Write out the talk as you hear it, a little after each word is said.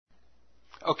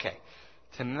Okay,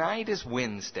 tonight is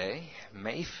Wednesday,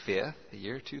 May 5th, the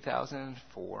year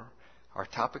 2004. Our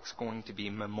topic's going to be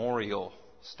memorial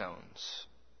stones.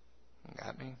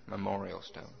 Got me? Memorial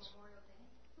stones.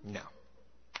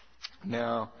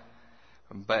 No.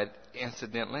 But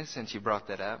incidentally, since you brought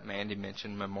that up, Mandy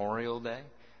mentioned Memorial Day.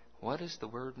 What does the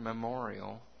word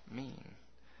memorial mean?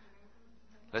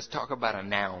 Let's talk about a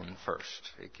noun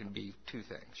first. It can be two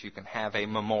things. You can have a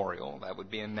memorial. That would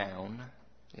be a noun,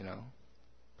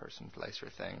 person, place, or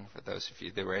thing, for those of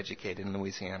you that were educated in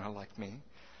Louisiana like me.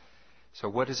 So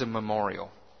what is a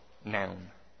memorial?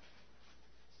 Noun.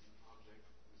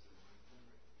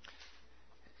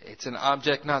 It's an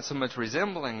object not so much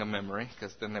resembling a memory,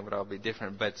 because then they would all be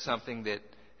different, but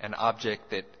an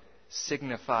object that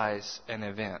signifies an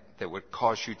event, that would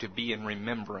cause you to be in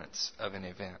remembrance of an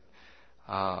event.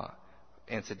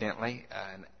 Incidentally,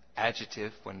 an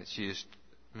adjective, when it's used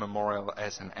memorial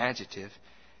as an adjective,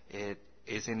 it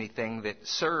is anything that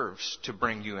serves to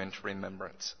bring you into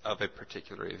remembrance of a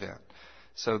particular event.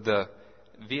 So the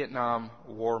Vietnam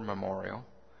War Memorial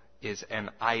is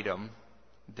an item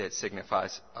that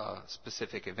signifies a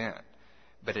specific event.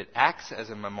 But it acts as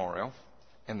a memorial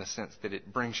in the sense that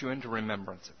it brings you into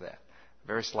remembrance of that. A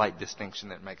very slight distinction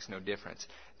that makes no difference.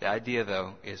 The idea,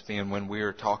 though, is when we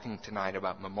are talking tonight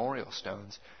about memorial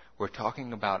stones, we're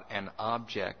talking about an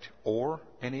object or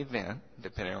an event,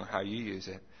 depending on how you use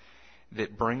it,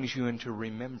 that brings you into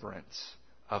remembrance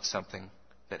of something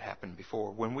that happened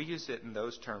before. When we use it in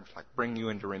those terms, like bring you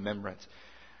into remembrance,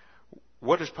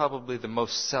 what is probably the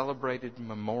most celebrated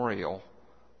memorial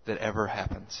that ever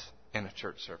happens in a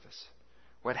church service?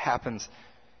 What happens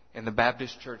in the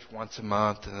Baptist church once a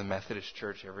month, in the Methodist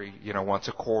church once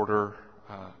a quarter?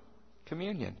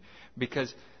 Communion.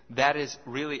 Because that is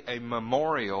really a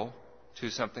memorial to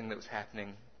something that was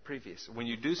happening previous. When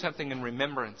you do something in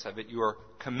remembrance of it, you are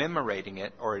commemorating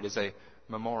it, or it is a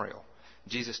memorial.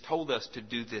 Jesus told us to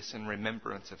do this in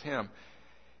remembrance of Him.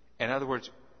 In other words,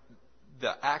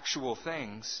 the actual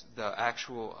things, the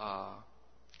actual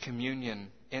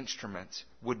communion instruments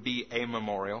would be a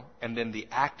memorial, and then the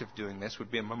act of doing this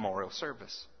would be a memorial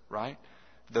service, right?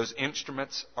 Those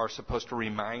instruments are supposed to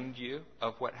remind you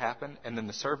of what happened, and then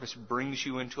the service brings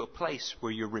you into a place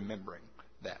where you're remembering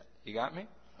that. You got me?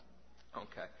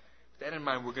 Okay. With that in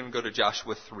mind, we're going to go to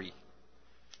Joshua 3.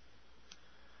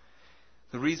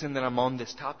 The reason that I'm on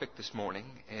this topic this morning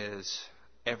is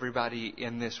everybody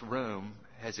in this room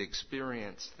has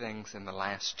experienced things in the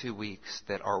last 2 weeks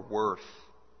that are worth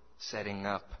setting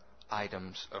up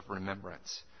items of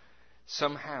remembrance.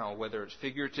 Somehow, whether it's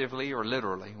figuratively or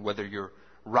literally, whether you're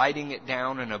writing it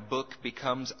down and a book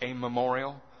becomes a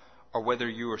memorial, or whether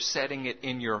you are setting it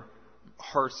in your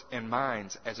hearts and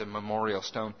minds as a memorial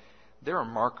stone, there are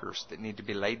markers that need to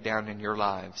be laid down in your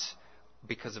lives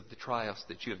because of the trials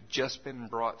that you have just been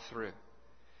brought through.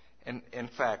 And in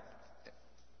fact,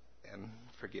 and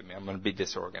forgive me, I'm going to be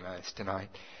disorganized tonight.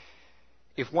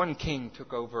 If one king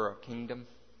took over a kingdom,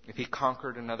 if he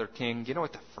conquered another king, you know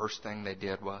what the first thing they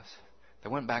did was? They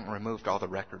went back and removed all the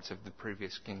records of the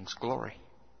previous king's glory.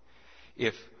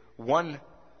 If one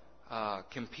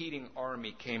competing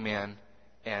army came in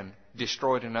and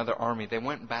destroyed another army, they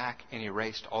went back and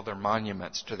erased all their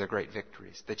monuments to their great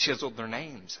victories. They chiseled their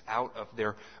names out of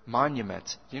their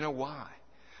monuments. You know why?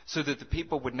 So that the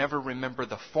people would never remember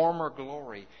the former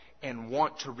glory and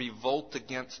want to revolt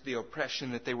against the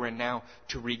oppression that they were in now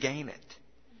to regain it.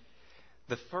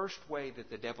 The first way that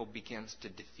the devil begins to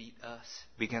defeat us,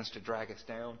 begins to drag us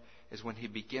down, is when he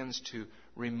begins to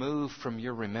remove from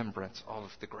your remembrance all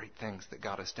of the great things that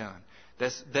God has done.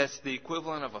 That's the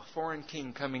equivalent of a foreign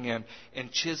king coming in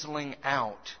and chiseling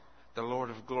out the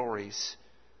Lord of Glory's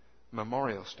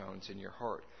memorial stones in your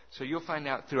heart. So you'll find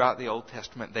out throughout the Old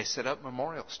Testament, they set up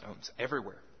memorial stones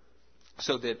everywhere.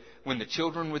 So that when the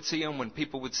children would see them, when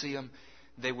people would see them,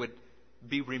 they would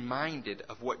be reminded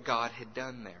of what God had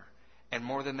done there. And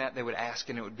more than that, they would ask,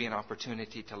 and it would be an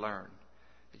opportunity to learn.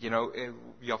 Y'all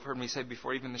have heard me say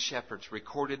before, even the shepherds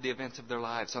recorded the events of their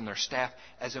lives on their staff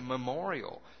as a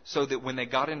memorial, so that when they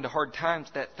got into hard times,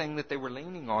 that thing that they were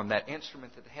leaning on, that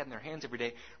instrument that they had in their hands every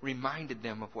day, reminded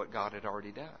them of what God had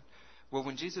already done. Well,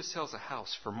 when Jesus sells a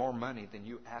house for more money than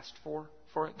you asked for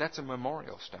it, that's a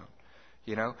memorial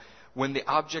stone. When the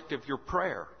object of your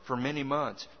prayer for many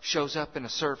months shows up in a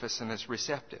service and is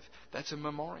receptive, that's a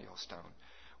memorial stone.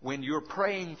 When you're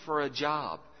praying for a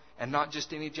job, and not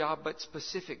just any job, but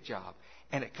specific job,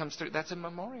 and it comes through, that's a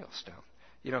memorial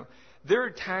stone. There are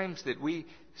times that we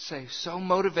say so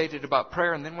motivated about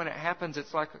prayer, and then when it happens,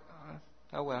 it's like,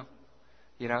 oh well.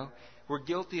 We're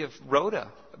guilty of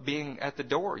Rhoda being at the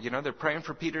door. They're praying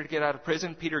for Peter to get out of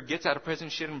prison. Peter gets out of prison,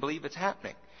 shouldn't believe it's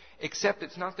happening. Except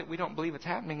it's not that we don't believe it's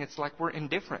happening. It's like we're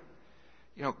indifferent.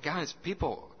 Guys, we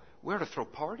ought to throw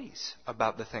parties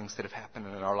about the things that have happened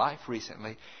in our life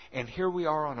recently. And here we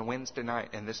are on a Wednesday night.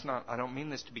 And I don't mean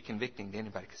this to be convicting to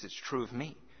anybody because it's true of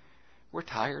me. We're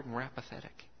tired and we're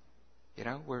apathetic. You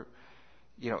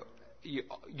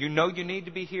need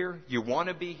to be here. You want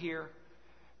to be here.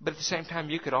 But at the same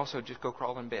time, you could also just go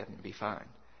crawl in bed and be fine.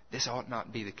 This ought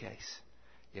not be the case.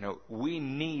 We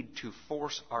need to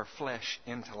force our flesh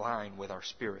into line with our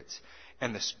spirits.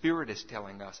 And the Spirit is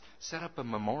telling us, set up a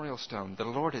memorial stone. The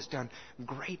Lord has done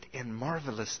great and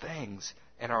marvelous things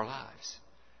in our lives.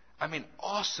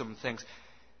 Awesome things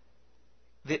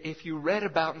that if you read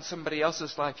about in somebody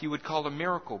else's life, you would call a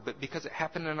miracle. But because it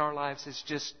happened in our lives, it's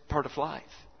just part of life.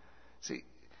 See,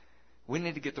 we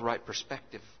need to get the right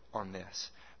perspective on this.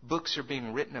 Books are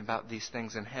being written about these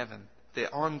things in heaven.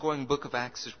 The ongoing book of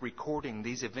Acts is recording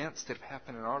these events that have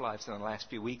happened in our lives in the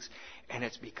last few weeks, and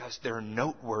it's because they're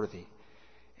noteworthy.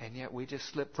 And yet we just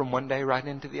slip from one day right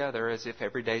into the other as if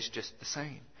every day's just the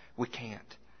same. We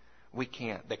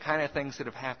can't. The kind of things that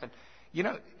have happened.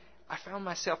 I found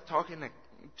myself talking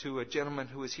to a gentleman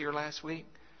who was here last week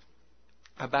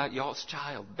about y'all's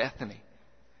child, Bethany.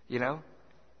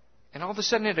 And all of a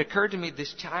sudden it occurred to me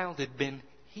this child had been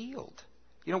healed.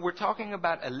 We're talking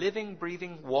about a living,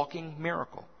 breathing, walking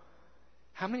miracle.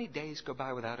 How many days go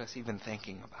by without us even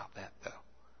thinking about that,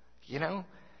 though?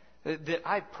 That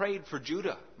I prayed for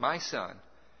Judah, my son,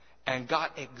 and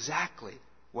got exactly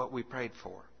what we prayed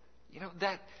for.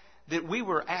 That we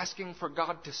were asking for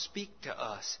God to speak to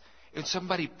us, and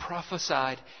somebody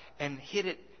prophesied and hit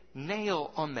it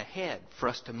nail on the head for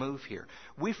us to move here.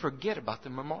 We forget about the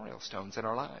memorial stones in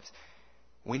our lives.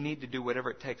 We need to do whatever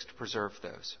it takes to preserve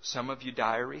those. Some of you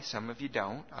diary, some of you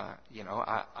don't. I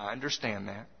understand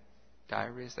that.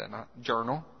 Diary, is that not?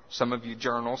 Journal. Some of you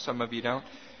journal, some of you don't.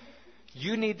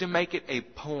 You need to make it a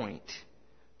point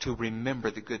to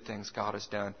remember the good things God has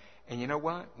done. And you know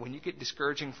what? When you get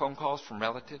discouraging phone calls from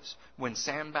relatives, when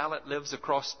Sanballat lives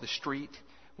across the street,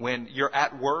 when you're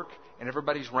at work and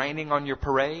everybody's raining on your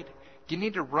parade, you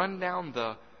need to run down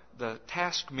the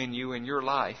task menu in your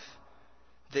life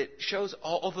that shows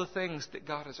all the things that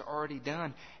God has already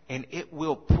done, and it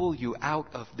will pull you out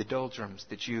of the doldrums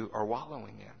that you are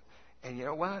wallowing in. And you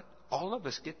know what? All of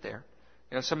us get there.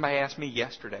 Somebody asked me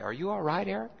yesterday, "Are you all right,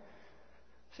 Eric?"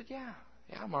 I said, Yeah,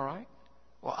 I'm all right.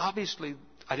 Well, obviously,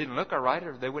 I didn't look all right,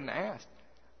 or they wouldn't have asked.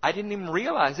 I didn't even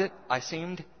realize it. I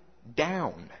seemed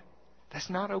down. That's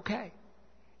not okay.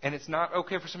 And it's not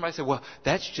okay for somebody to say, "Well,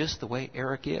 that's just the way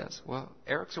Eric is." Well,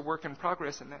 Eric's a work in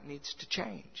progress, and that needs to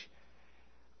change.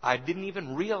 I didn't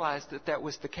even realize that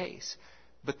was the case.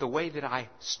 But the way that I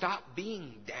stop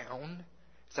being down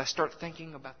is I start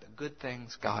thinking about the good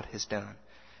things God has done.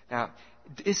 Now,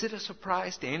 is it a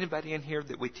surprise to anybody in here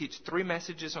that we teach 3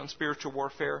 messages on spiritual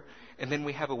warfare and then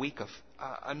we have a week of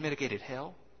unmitigated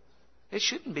hell? It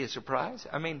shouldn't be a surprise.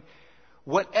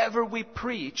 Whatever we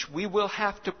preach, we will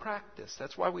have to practice.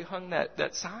 That's why we hung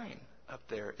that sign up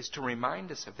there, is to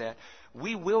remind us of that.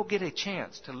 We will get a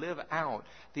chance to live out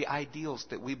the ideals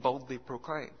that we boldly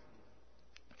proclaim.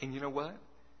 And you know what?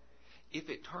 If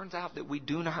it turns out that we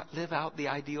do not live out the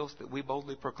ideals that we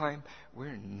boldly proclaim,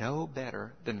 we're no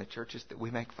better than the churches that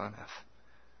we make fun of.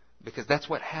 Because that's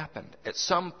what happened. At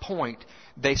some point,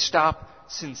 they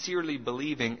stopped sincerely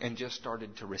believing and just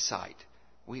started to recite.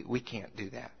 We can't do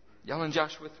that. Y'all in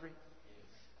Joshua 3?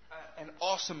 An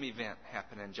awesome event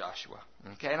happened in Joshua.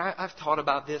 Okay, and I've taught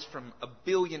about this from a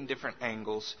billion different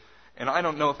angles. And I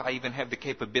don't know if I even have the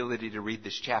capability to read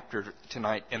this chapter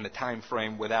tonight in the time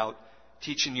frame without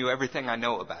teaching you everything I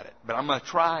know about it. But I'm going to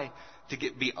try to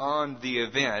get beyond the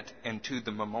event and to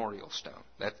the memorial stone.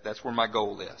 That's where my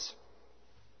goal is.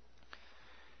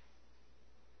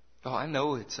 Oh, I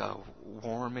know it's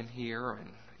warm in here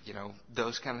and,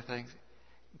 those kind of things.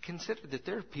 Consider that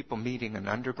there are people meeting in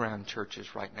underground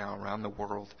churches right now around the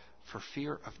world for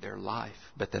fear of their life,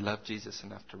 but they love Jesus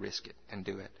enough to risk it and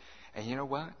do it. And you know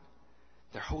what?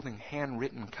 They're holding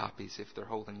handwritten copies, if they're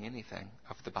holding anything,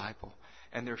 of the Bible.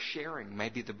 And they're sharing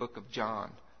maybe the book of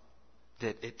John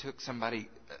that it took somebody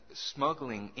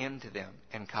smuggling into them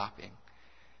and copying.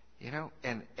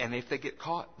 And if they get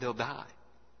caught, they'll die.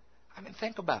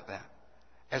 Think about that.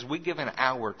 As we give an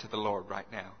hour to the Lord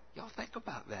right now, y'all think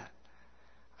about that.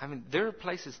 There are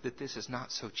places that this is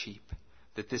not so cheap,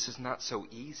 that this is not so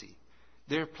easy.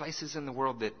 There are places in the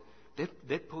world that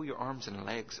they'd pull your arms and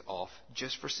legs off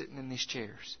just for sitting in these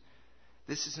chairs.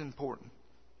 This is important.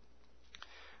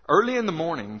 Early in the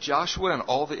morning, Joshua and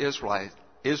all the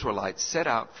Israelites set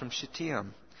out from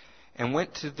Shittim and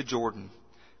went to the Jordan,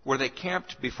 where they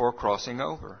camped before crossing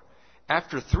over.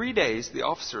 After 3 days, the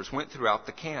officers went throughout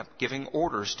the camp, giving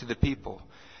orders to the people.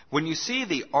 When you see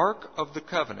the Ark of the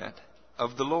Covenant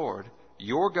of the Lord,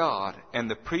 your God, and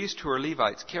the priests who are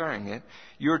Levites carrying it,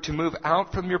 you are to move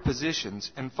out from your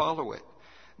positions and follow it.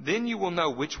 Then you will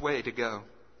know which way to go,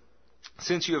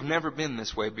 since you have never been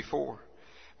this way before.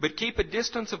 But keep a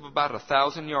distance of about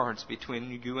 1,000 yards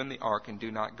between you and the ark, and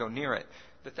do not go near it.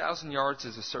 The 1,000 yards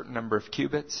is a certain number of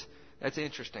cubits. That's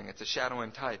interesting. It's a shadow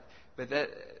and type. But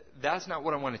that's not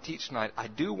what I want to teach tonight. I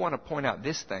do want to point out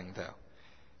this thing, though.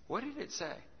 What did it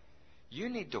say? You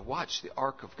need to watch the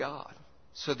ark of God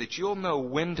so that you'll know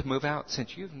when to move out,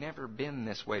 since you've never been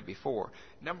this way before.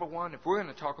 Number one, if we're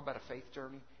going to talk about a faith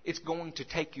journey, it's going to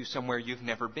take you somewhere you've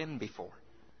never been before.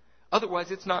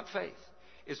 Otherwise, it's not faith.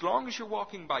 As long as you're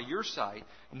walking by your sight,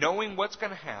 knowing what's going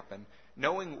to happen,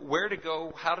 knowing where to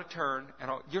go, how to turn, and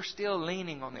all, you're still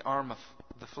leaning on the arm of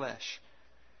the flesh.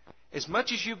 As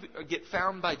much as you get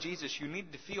found by Jesus, you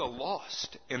need to feel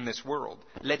lost in this world,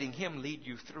 letting Him lead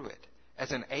you through it,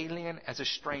 as an alien, as a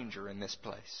stranger in this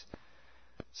place.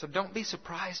 So don't be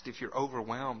surprised if you're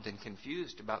overwhelmed and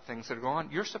confused about things that are going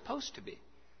on. You're supposed to be.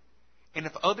 And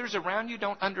if others around you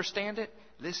don't understand it,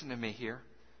 listen to me here.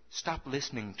 Stop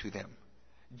listening to them.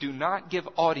 Do not give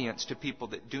audience to people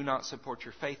that do not support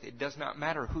your faith. It does not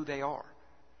matter who they are.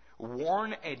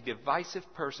 Warn a divisive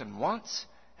person once.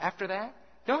 After that,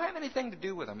 don't have anything to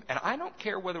do with them. And I don't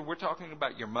care whether we're talking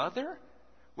about your mother,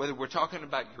 whether we're talking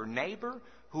about your neighbor,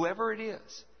 whoever it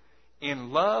is.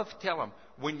 In love, tell them,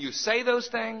 when you say those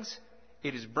things,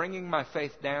 it is bringing my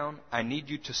faith down. I need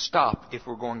you to stop if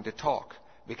we're going to talk.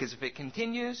 Because if it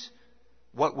continues,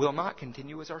 what will not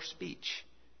continue is our speech.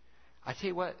 I tell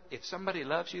you what, if somebody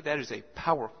loves you, that is a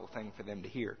powerful thing for them to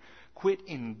hear. Quit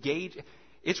engage.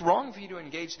 It's wrong for you to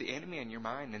engage the enemy in your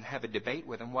mind and have a debate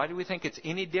with them. Why do we think it's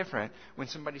any different when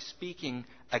somebody's speaking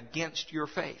against your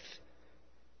faith?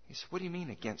 You say, what do you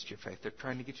mean against your faith? They're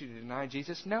trying to get you to deny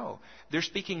Jesus? No. They're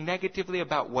speaking negatively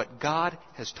about what God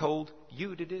has told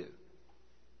you to do.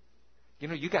 You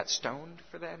know, you got stoned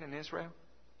for that in Israel.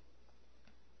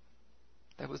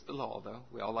 That was the law, though.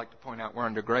 We all like to point out we're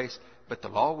under grace. But the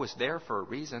law was there for a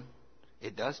reason.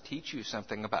 It does teach you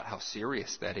something about how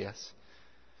serious that is.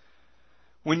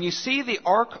 When you see the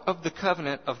Ark of the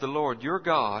Covenant of the Lord your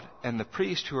God and the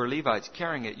priests who are Levites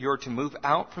carrying it, you're to move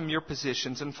out from your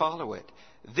positions and follow it.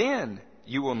 Then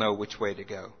you will know which way to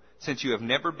go, since you have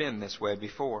never been this way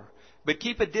before. But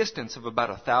keep a distance of about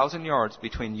 1,000 yards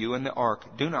between you and the ark.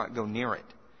 Do not go near it.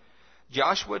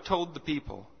 Joshua told the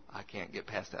people, I can't get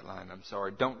past that line, I'm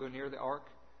sorry, don't go near the ark.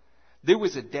 There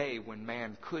was a day when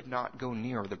man could not go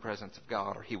near the presence of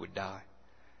God or he would die.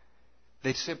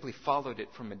 They simply followed it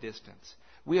from a distance.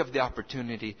 We have the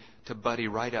opportunity to buddy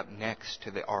right up next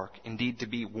to the ark. Indeed, to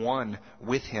be one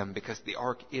with Him, because the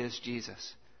ark is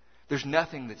Jesus. There's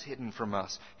nothing that's hidden from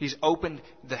us. He's opened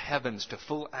the heavens to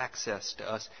full access to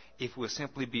us if we'll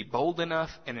simply be bold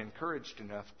enough and encouraged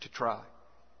enough to try.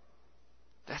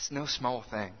 That's no small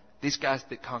thing. These guys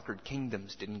that conquered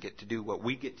kingdoms didn't get to do what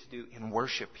we get to do in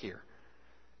worship here.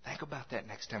 Think about that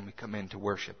next time we come in to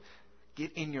worship.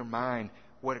 Get in your mind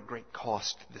what a great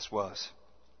cost this was.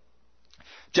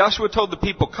 Joshua told the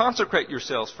people, consecrate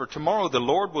yourselves, for tomorrow the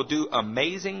Lord will do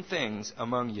amazing things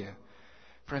among you.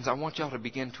 Friends, I want y'all to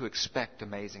begin to expect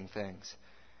amazing things.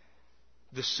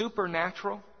 The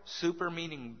supernatural, super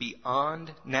meaning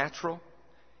beyond natural,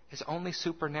 is only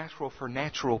supernatural for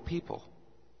natural people.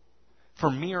 For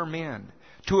mere men.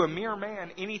 To a mere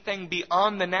man, anything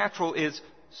beyond the natural is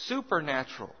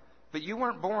supernatural. But you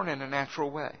weren't born in a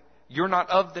natural way. You're not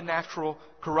of the natural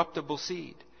corruptible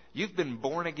seed. You've been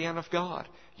born again of God.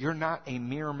 You're not a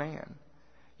mere man.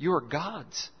 You're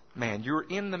God's man. You're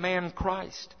in the man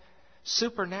Christ.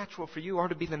 Supernatural for you ought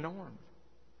to be the norm.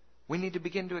 We need to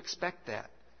begin to expect that.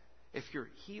 If your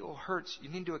heel hurts, you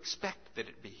need to expect that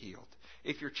it be healed.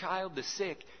 If your child is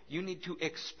sick, you need to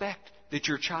expect that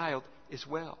your child is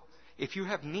well. If you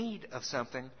have need of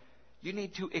something, you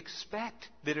need to expect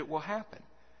that it will happen.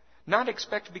 Not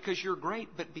expect because you're great,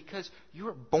 but because you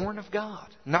are born of God,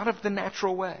 not of the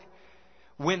natural way.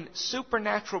 When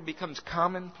supernatural becomes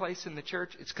commonplace in the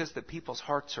church, it's because the people's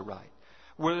hearts are right.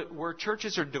 Where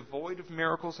churches are devoid of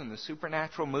miracles and the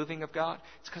supernatural moving of God,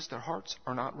 it's because their hearts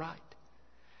are not right.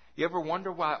 You ever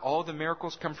wonder why all the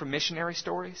miracles come from missionary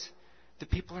stories? The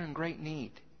people are in great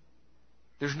need.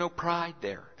 There's no pride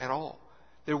there at all.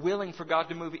 They're willing for God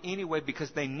to move anyway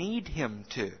because they need Him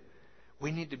to.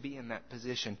 We need to be in that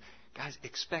position. Guys,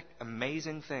 expect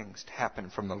amazing things to happen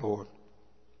from the Lord.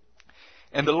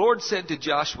 And the Lord said to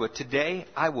Joshua, "Today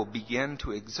I will begin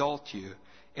to exalt you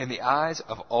in the eyes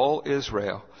of all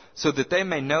Israel, so that they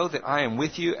may know that I am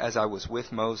with you as I was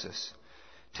with Moses.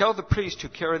 Tell the priest who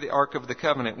carry the Ark of the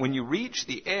Covenant, when you reach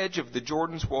the edge of the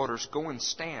Jordan's waters, go and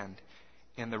stand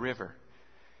in the river."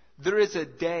 There is a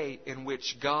day in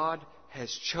which God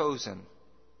has chosen,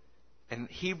 and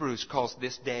Hebrews calls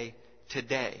this day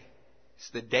today. It's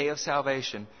the day of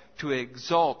salvation, to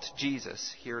exalt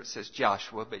Jesus. Here it says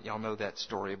Joshua, but y'all know that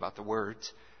story about the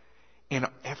words. In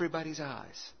everybody's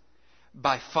eyes.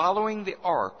 By following the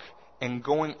ark and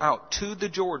going out to the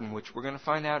Jordan, which we're going to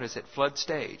find out is at flood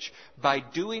stage, by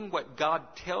doing what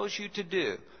God tells you to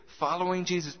do, following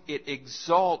Jesus, it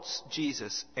exalts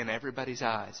Jesus in everybody's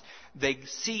eyes. They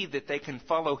see that they can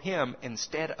follow Him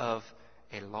instead of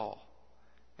a law.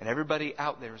 And everybody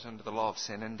out there is under the law of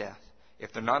sin and death.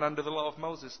 If they're not under the law of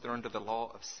Moses, they're under the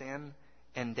law of sin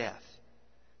and death.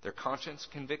 Their conscience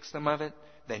convicts them of it.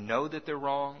 They know that they're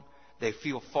wrong. They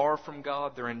feel far from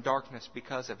God. They're in darkness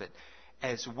because of it.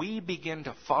 As we begin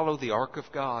to follow the ark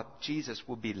of God, Jesus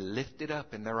will be lifted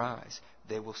up in their eyes.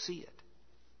 They will see it.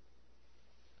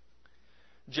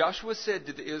 Joshua said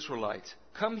to the Israelites,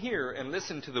 "Come here and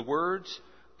listen to the words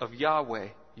of Yahweh,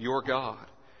 your God.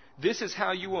 This is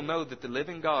how you will know that the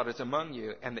living God is among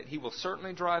you, and that He will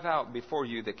certainly drive out before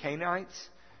you the Canaanites,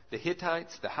 the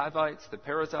Hittites, the Hivites, the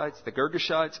Perizzites, the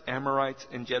Girgashites, Amorites,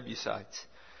 and Jebusites.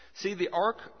 See, the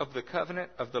ark of the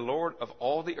covenant of the Lord of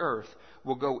all the earth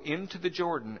will go into the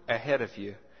Jordan ahead of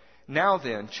you. Now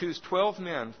then, choose 12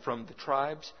 men from the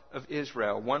tribes of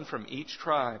Israel, one from each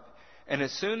tribe. And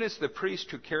as soon as the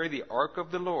priests who carry the ark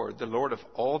of the Lord of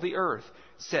all the earth,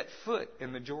 set foot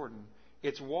in the Jordan,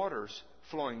 its waters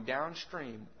flowing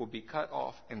downstream will be cut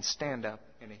off and stand up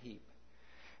in a heap."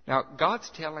 Now, God's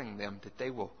telling them that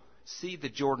they will see the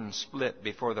Jordan split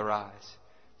before their eyes.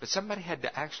 But somebody had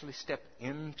to actually step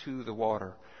into the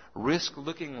water, risk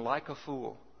looking like a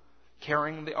fool,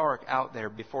 carrying the ark out there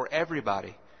before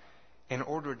everybody in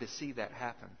order to see that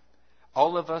happen.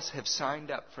 All of us have signed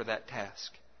up for that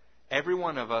task. Every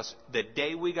one of us, the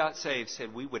day we got saved,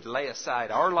 said we would lay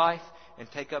aside our life and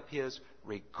take up His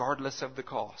regardless of the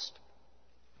cost.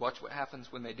 Watch what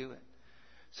happens when they do it.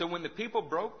 So when the people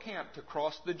broke camp to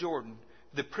cross the Jordan,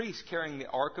 the priests carrying the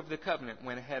Ark of the Covenant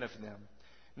went ahead of them.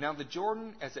 Now the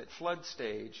Jordan is at flood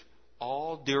stage,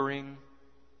 all during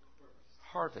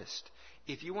harvest.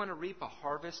 If you want to reap a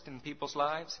harvest in people's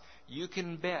lives, you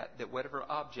can bet that whatever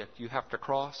object you have to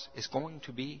cross is going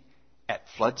to be at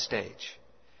flood stage.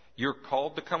 You're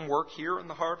called to come work here in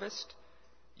the harvest.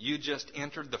 You just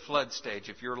entered the flood stage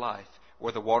of your life,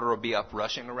 where the water will be up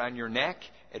rushing around your neck.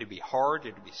 It'll be hard.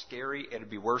 It'll be scary. It'll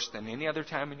be worse than any other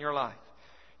time in your life.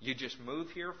 You just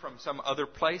move here from some other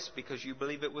place because you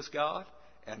believe it was God,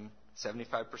 and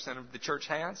 75% of the church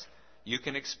has. You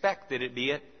can expect that it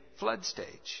be at flood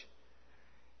stage.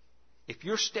 If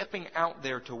you're stepping out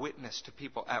there to witness to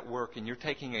people at work and you're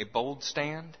taking a bold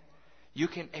stand, you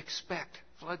can expect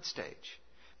flood stage.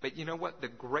 But you know what? The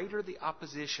greater the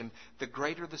opposition, the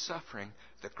greater the suffering,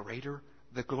 the greater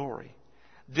the glory.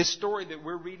 This story that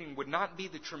we're reading would not be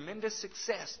the tremendous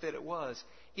success that it was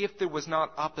if there was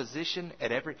not opposition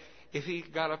at every... If he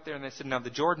got up there and they said, now the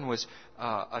Jordan was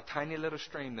a tiny little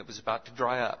stream that was about to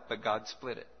dry up, but God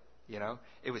split it. You know,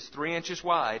 it was 3 inches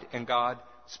wide and God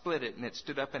split it and it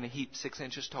stood up in a heap 6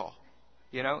 inches tall.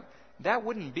 You know, that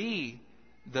wouldn't be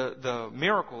the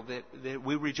miracle that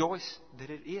we rejoice that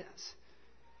it is.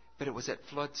 But it was at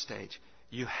flood stage.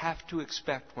 You have to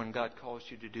expect when God calls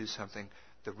you to do something,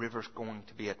 the river's going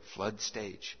to be at flood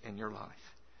stage in your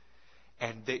life.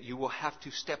 And that you will have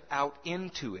to step out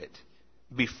into it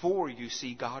before you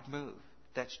see God move.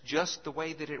 That's just the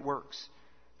way that it works.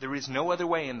 There is no other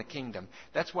way in the kingdom.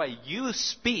 That's why you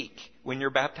speak when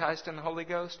you're baptized in the Holy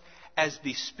Ghost as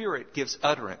the Spirit gives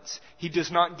utterance. He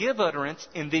does not give utterance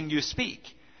and then you speak.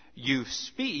 You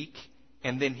speak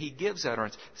and then He gives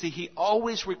utterance. See, He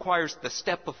always requires the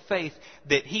step of faith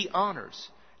that He honors.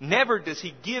 Never does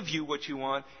He give you what you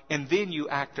want and then you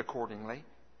act accordingly.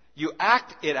 You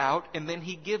act it out and then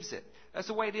He gives it. That's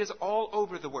the way it is all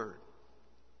over the Word.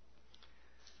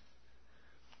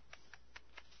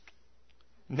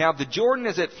 Now the Jordan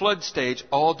is at flood stage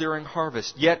all during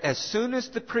harvest. Yet as soon as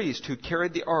the priest who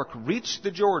carried the ark reached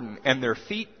the Jordan and their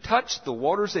feet touched the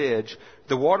water's edge,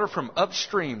 the water from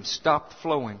upstream stopped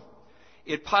flowing.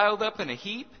 It piled up in a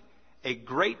heap a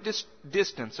great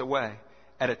distance away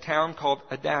at a town called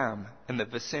Adam in the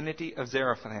vicinity of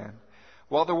Zarephath.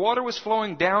 While the water was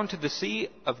flowing down to the sea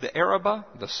of the Arabah,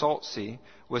 the salt sea,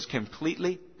 was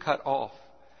completely cut off.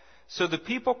 So the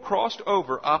people crossed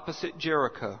over opposite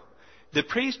Jericho. The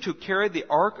priest who carried the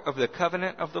ark of the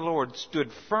covenant of the Lord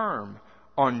stood firm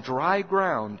on dry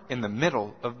ground in the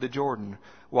middle of the Jordan,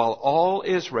 while all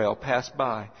Israel passed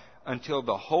by, until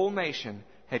the whole nation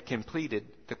had completed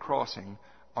the crossing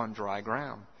on dry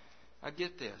ground. Now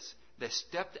get this. They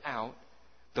stepped out.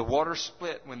 The water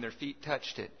split when their feet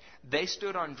touched it. They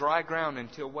stood on dry ground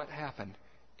until what happened?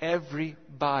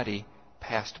 Everybody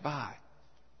passed by.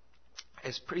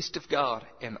 As priest of God,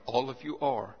 and all of you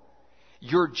are,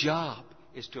 your job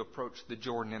is to approach the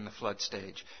Jordan in the flood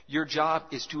stage. Your job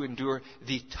is to endure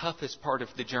the toughest part of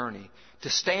the journey. To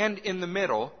stand in the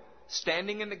middle,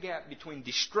 standing in the gap between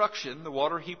destruction, the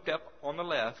water heaped up on the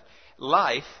left,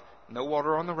 life, no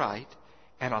water on the right,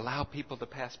 and allow people to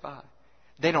pass by.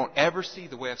 They don't ever see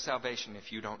the way of salvation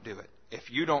if you don't do it. If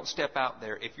you don't step out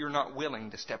there, if you're not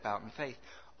willing to step out in faith.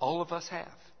 All of us have.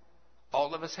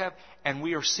 All of us have. And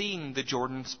we are seeing the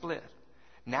Jordan split.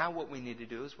 Now what we need to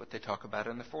do is what they talk about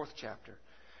in the 4th chapter.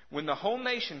 When the whole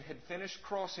nation had finished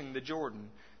crossing the Jordan,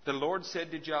 the Lord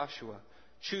said to Joshua,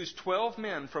 "Choose 12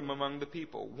 men from among the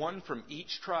people, one from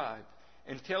each tribe,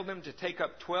 and tell them to take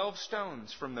up 12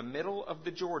 stones from the middle of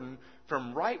the Jordan,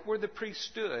 from right where the priest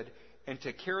stood, and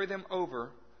to carry them over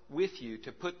with you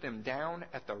to put them down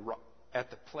at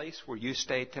the place where you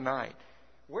stay tonight."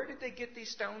 Where did they get these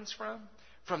stones from?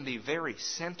 From the very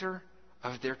center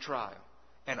of their trial.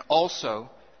 And also,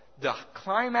 the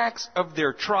climax of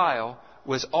their trial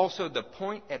was also the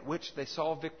point at which they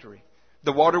saw victory.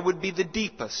 The water would be the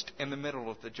deepest in the middle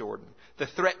of the Jordan. The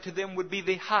threat to them would be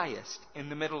the highest in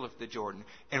the middle of the Jordan.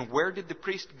 And where did the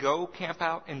priest go, camp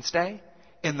out, and stay?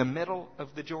 In the middle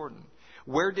of the Jordan.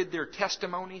 Where did their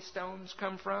testimony stones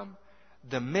come from?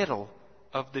 The middle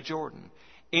of the Jordan.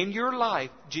 In your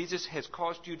life, Jesus has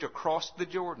caused you to cross the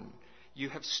Jordan. You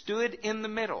have stood in the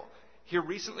middle. Here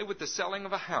recently with the selling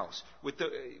of a house, with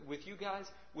you guys,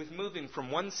 with moving from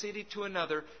one city to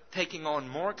another, taking on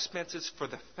more expenses for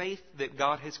the faith that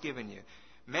God has given you.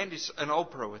 Mandy's an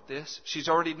old pro at this. She's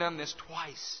already done this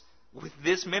twice with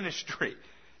this ministry.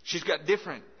 She's got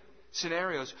different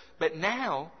scenarios. But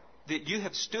now that you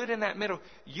have stood in that middle,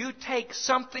 you take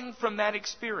something from that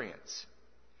experience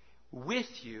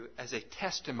with you as a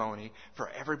testimony for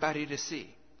everybody to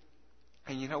see.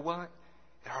 And you know what?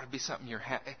 It ought to be something you're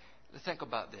happy. Think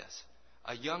about this.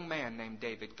 A young man named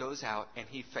David goes out and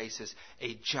he faces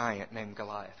a giant named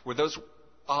Goliath. Were those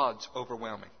odds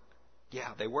overwhelming?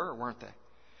 Yeah, they were, weren't they?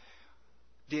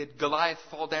 Did Goliath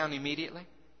fall down immediately?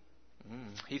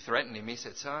 He threatened him. He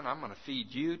said, "Son, I'm going to feed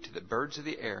you to the birds of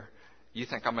the air. You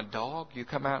think I'm a dog? You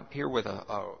come out here with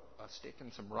a stick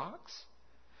and some rocks?"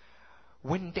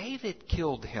 When David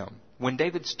killed him, when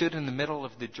David stood in the middle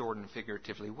of the Jordan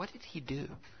figuratively, what did he do?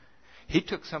 He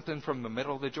took something from the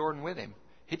middle of the Jordan with him.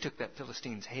 He took that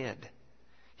Philistine's head.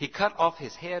 He cut off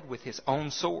his head with his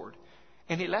own sword.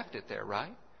 And he left it there,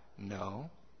 right? No.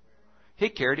 He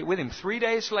carried it with him. 3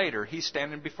 days later, he's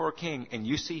standing before a king, and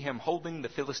you see him holding the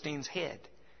Philistine's head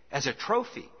as a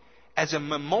trophy, as a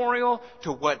memorial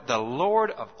to what the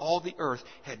Lord of all the earth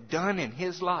had done in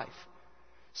his life.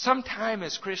 Sometime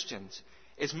as Christians,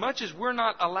 as much as we're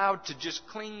not allowed to just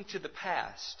cling to the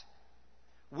past,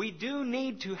 we do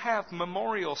need to have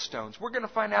memorial stones. We're going to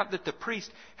find out that the priest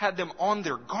had them on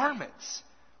their garments,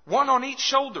 one on each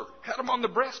shoulder, had them on the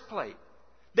breastplate.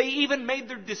 They even made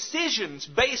their decisions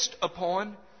based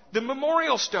upon the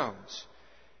memorial stones.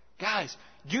 Guys,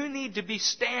 you need to be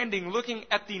standing looking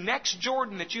at the next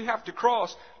Jordan that you have to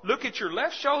cross. Look at your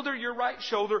left shoulder, your right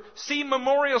shoulder. See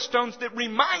memorial stones that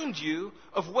remind you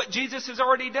of what Jesus has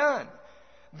already done.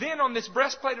 Then on this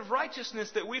breastplate of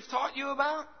righteousness that we've taught you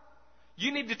about,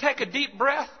 you need to take a deep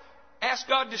breath, ask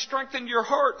God to strengthen your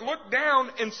heart, look down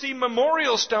and see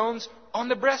memorial stones on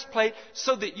the breastplate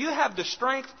so that you have the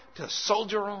strength to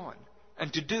soldier on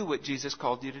and to do what Jesus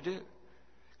called you to do.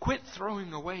 Quit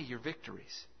throwing away your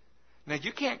victories. Now,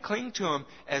 you can't cling to them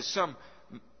as some,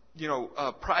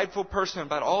 prideful person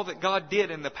about all that God did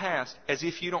in the past as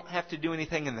if you don't have to do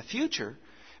anything in the future.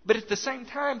 But at the same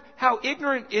time, how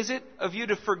ignorant is it of you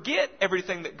to forget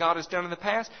everything that God has done in the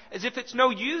past as if it's no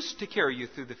use to carry you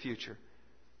through the future?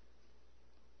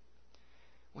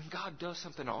 When God does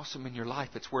something awesome in your life,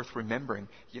 it's worth remembering.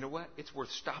 You know what? It's worth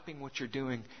stopping what you're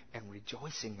doing and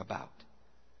rejoicing about.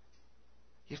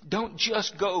 Don't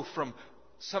just go from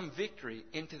some victory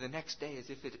into the next day as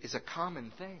if it is a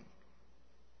common thing.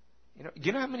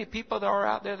 You know how many people there are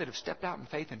out there that have stepped out in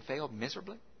faith and failed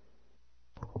miserably?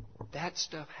 That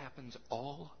stuff happens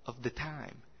all of the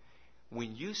time.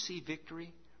 When you see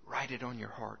victory, write it on your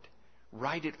heart.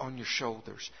 Write it on your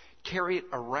shoulders. Carry it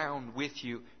around with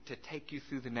you to take you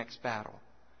through the next battle.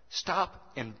 Stop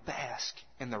and bask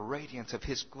in the radiance of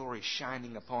His glory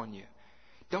shining upon you.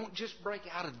 Don't just break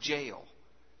out of jail,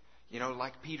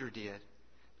 like Peter did,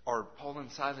 or Paul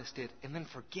and Silas did, and then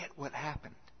forget what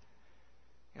happened.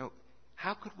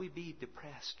 How could we be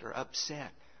depressed or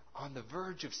upset on the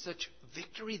verge of such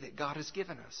victory that God has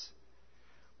given us?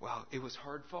 Well, it was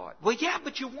hard fought. Well, yeah,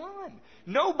 but you won.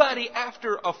 Nobody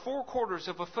after 4 quarters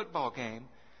of a football game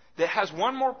that has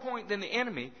one more point than the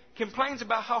enemy complains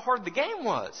about how hard the game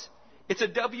was. It's a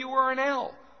W or an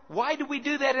L. Why do we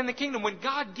do that in the kingdom? When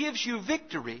God gives you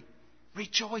victory,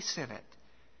 rejoice in it.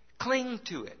 Cling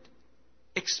to it.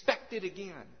 Expect it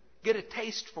again. Get a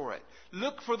taste for it.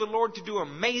 Look for the Lord to do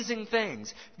amazing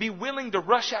things. Be willing to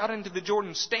rush out into the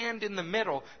Jordan, stand in the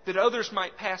middle that others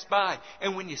might pass by.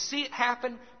 And when you see it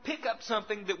happen, pick up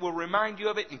something that will remind you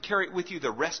of it and carry it with you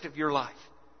the rest of your life.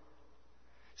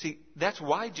 See, that's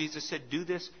why Jesus said, do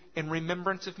this in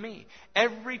remembrance of me.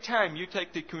 Every time you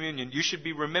take the communion, you should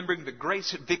be remembering the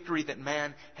grace and victory that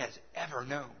man has ever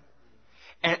known.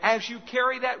 And as you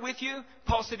carry that with you,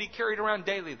 Paul said he carried around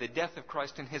daily the death of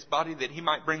Christ in his body that he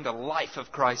might bring the life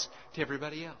of Christ to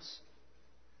everybody else.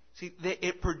 See,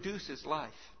 it produces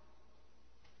life.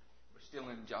 We're still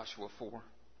in Joshua 4.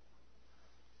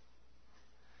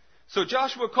 So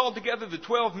Joshua called together the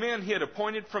 12 men he had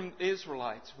appointed from the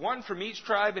Israelites, one from each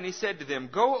tribe, and he said to them,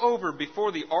 go over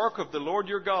before the ark of the Lord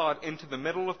your God into the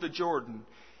middle of the Jordan.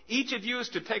 Each of you is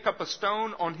to take up a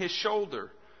stone on his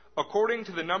shoulder, according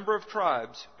to the number of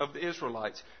tribes of the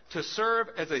Israelites, to serve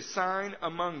as a sign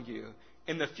among you.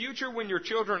 In the future, when your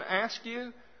children ask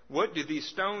you, what do these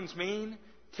stones mean?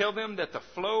 Tell them that the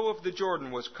flow of the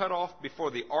Jordan was cut off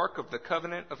before the ark of the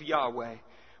covenant of Yahweh.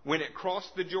 When it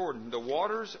crossed the Jordan, the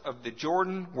waters of the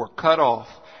Jordan were cut off.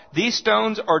 These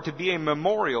stones are to be a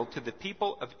memorial to the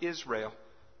people of Israel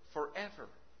forever.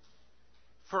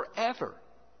 Forever.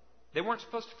 They weren't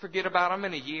supposed to forget about them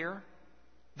in a year.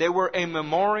 They were a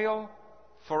memorial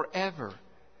forever.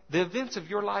 The events of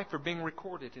your life are being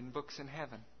recorded in books in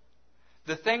heaven.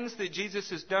 The things that Jesus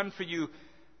has done for you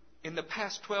in the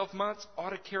past 12 months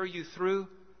ought to carry you through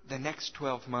the next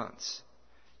 12 months.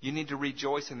 You need to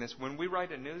rejoice in this. When we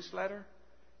write a newsletter,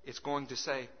 it's going to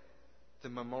say the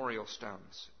memorial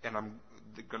stones. And I'm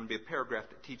going to be a paragraph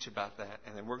that teach about that.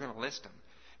 And then we're going to list them.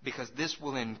 Because this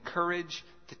will encourage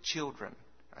the children.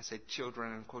 I say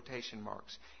children in quotation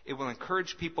marks. It will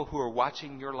encourage people who are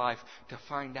watching your life to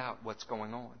find out what's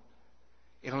going on.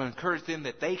 It'll encourage them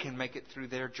that they can make it through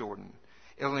their Jordan.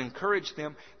 It'll encourage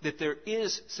them that there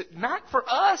is, not for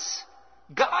us,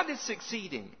 God is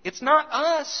succeeding. It's not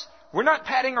us. We're not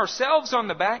patting ourselves on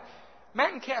the back.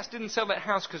 Matt and Cass didn't sell that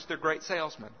house because they're great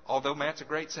salesmen, although Matt's a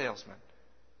great salesman.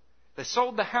 They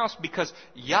sold the house because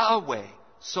Yahweh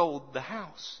sold the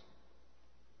house.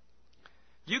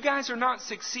 You guys are not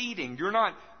succeeding. You're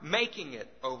not making it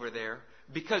over there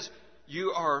because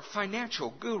you are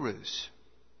financial gurus.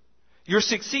 You're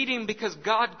succeeding because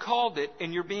God called it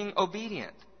and you're being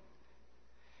obedient.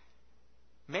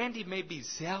 Mandy may be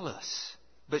zealous,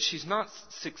 but she's not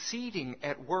succeeding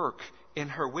at work in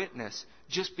her witness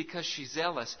just because she's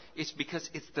zealous. It's because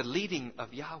it's the leading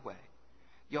of Yahweh.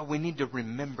 Y'all, we need to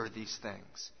remember these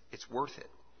things. It's worth it.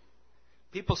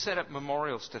 People set up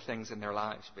memorials to things in their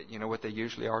lives, but you know what they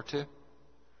usually are too?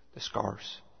 The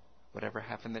scars. Whatever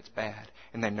happened that's bad.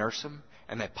 And they nurse them,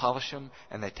 and they polish them,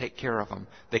 and they take care of them.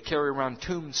 They carry around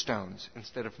tombstones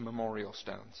instead of memorial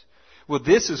stones. Well,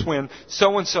 this is when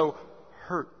so-and-so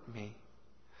hurt me.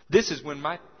 This is when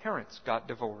my parents got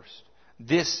divorced.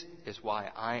 This is why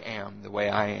I am the way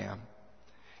I am.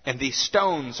 And these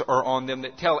stones are on them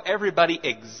that tell everybody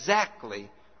exactly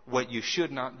what you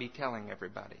should not be telling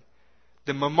everybody.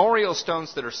 The memorial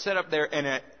stones that are set up there,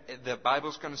 and the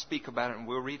Bible's going to speak about it and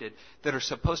we'll read it, that are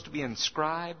supposed to be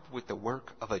inscribed with the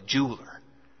work of a jeweler.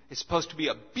 It's supposed to be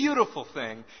a beautiful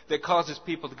thing that causes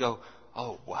people to go,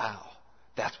 oh, wow,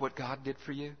 that's what God did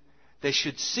for you? They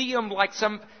should see them like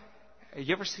some...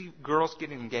 You ever see girls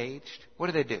get engaged?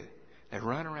 What do? They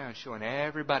run around showing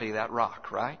everybody that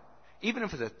rock, right? Even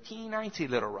if it's a teeny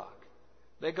little rock.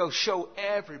 They go show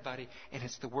everybody, and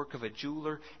it's the work of a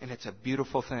jeweler, and it's a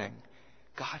beautiful thing.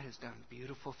 God has done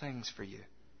beautiful things for you.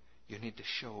 You need to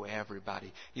show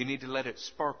everybody. You need to let it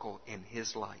sparkle in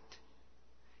His light.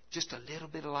 Just a little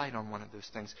bit of light on one of those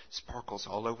things sparkles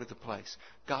all over the place.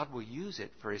 God will use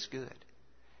it for His good.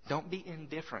 Don't be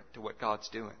indifferent to what God's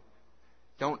doing.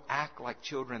 Don't act like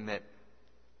children that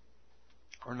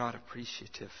are not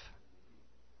appreciative.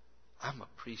 I'm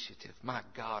appreciative. My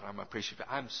God, I'm appreciative.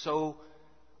 I'm so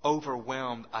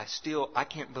overwhelmed. I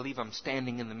can't believe I'm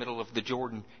standing in the middle of the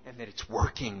Jordan and that it's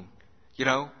working. You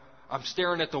know, I'm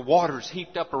staring at the waters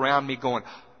heaped up around me going,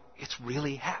 it's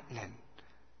really happening.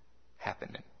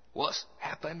 What's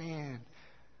happening?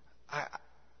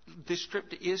 This trip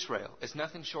to Israel is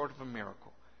nothing short of a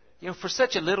miracle. For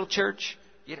such a little church,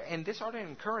 and this ought to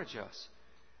encourage us.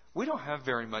 We don't have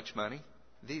very much money.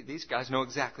 These guys know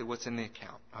exactly what's in the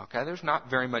account. Okay, there's not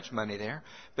very much money there.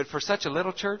 But for such a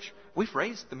little church, we've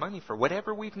raised the money for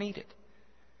whatever we've needed.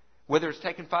 Whether it's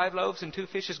taken 5 loaves and 2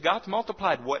 fishes, God's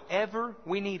multiplied whatever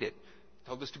we needed.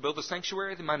 Told us to build a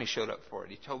sanctuary, the money showed up for it.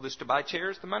 He told us to buy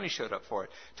chairs, the money showed up for it.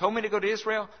 Told me to go to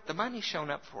Israel, the money's shown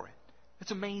up for it.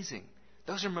 It's amazing.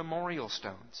 Those are memorial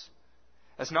stones.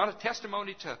 That's not a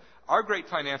testimony to our great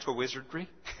financial wizardry.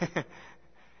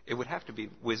 It would have to be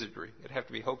wizardry. It would have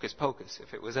to be hocus pocus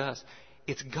if it was us.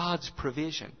 It's God's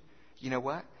provision. You know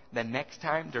what? The next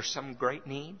time there's some great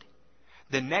need,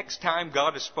 the next time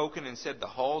God has spoken and said the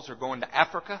halls are going to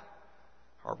Africa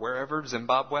or wherever,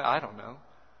 Zimbabwe, I don't know,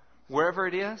 wherever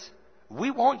it is,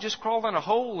 we won't just crawl in a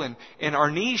hole and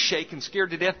our knees shake and scared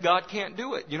to death God can't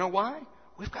do it. You know why?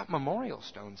 We've got memorial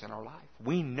stones in our life.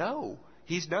 We know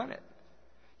He's done it.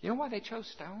 You know why they chose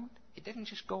stone? It didn't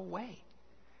just go away.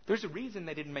 There's a reason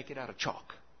they didn't make it out of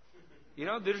chalk.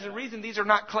 There's a reason these are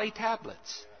not clay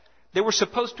tablets. They were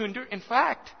supposed to endure. In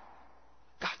fact,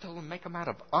 God told them to make them out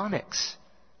of onyx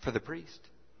for the priest.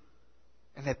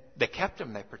 And they kept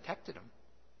them. They protected them.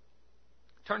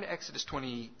 Turn to Exodus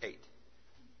 28.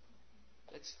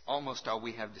 That's almost all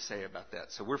we have to say about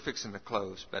that. So we're fixing to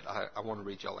close, but I want to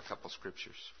read y'all a couple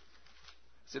scriptures.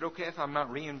 Is it okay if I'm not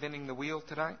reinventing the wheel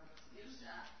tonight?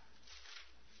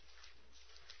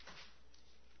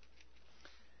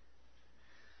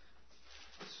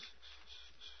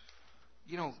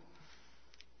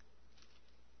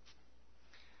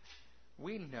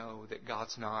 We know that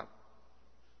God's not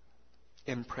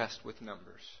impressed with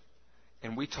numbers.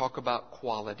 And we talk about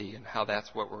quality and how that's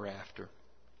what we're after.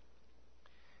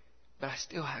 But I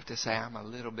still have to say I'm a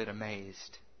little bit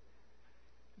amazed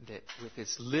that with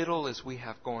as little as we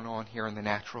have going on here in the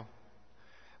natural,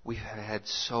 we have had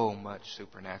so much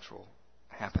supernatural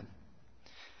happen.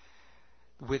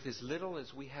 With as little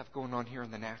as we have going on here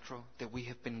in the natural, that we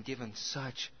have been given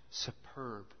such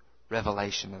superb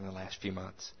revelation in the last few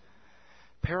months.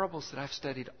 Parables that I've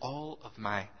studied all of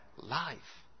my life,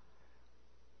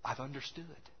 I've understood.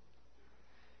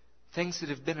 Things that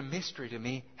have been a mystery to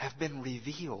me have been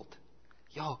revealed.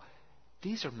 Y'all,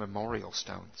 these are memorial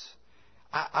stones.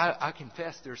 I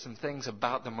confess there's some things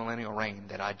about the millennial reign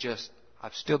that I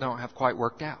still don't have quite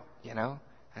worked out,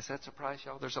 Has that surprised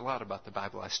y'all? There's a lot about the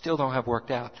Bible I still don't have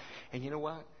worked out. And you know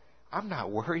what? I'm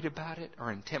not worried about it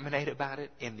or intimidated about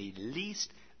it in the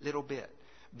least little bit.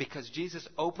 Because Jesus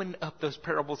opened up those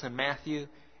parables in Matthew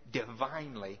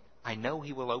divinely. I know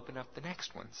He will open up the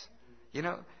next ones.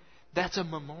 That's a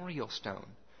memorial stone.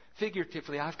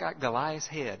 Figuratively, I've got Goliath's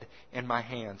head in my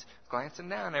hands, glancing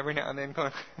down every now and then,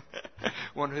 going,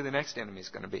 wonder who the next enemy is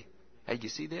going to be. Hey, you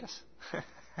see this?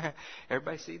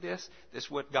 Everybody see this? This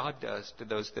is what God does to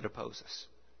those that oppose us.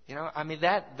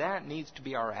 That needs to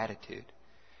be our attitude.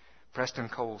 Preston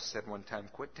Cole said one time,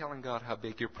 quit telling God how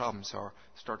big your problems are.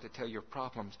 Start to tell your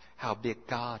problems how big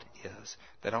God is.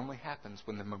 That only happens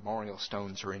when the memorial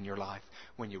stones are in your life.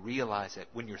 When you realize it.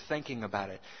 When you're thinking about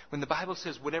it. When the Bible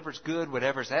says whatever's good,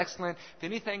 whatever's excellent. If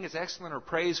anything is excellent or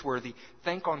praiseworthy,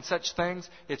 think on such things.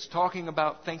 It's talking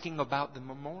about thinking about the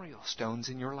memorial stones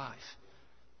in your life.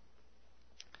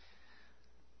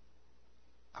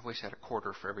 I wish I had a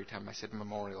quarter for every time I said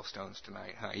memorial stones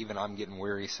tonight. Even I'm getting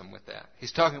wearisome with that.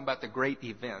 He's talking about the great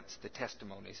events, the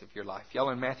testimonies of your life. Y'all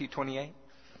in Matthew 28?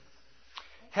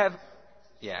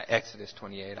 Exodus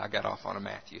 28. I got off on a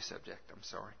Matthew subject. I'm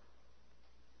sorry.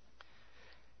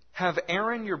 Have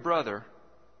Aaron your brother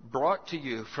brought to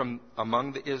you from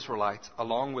among the Israelites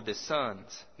along with his sons,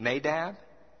 Nadab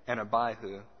and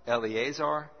Abihu,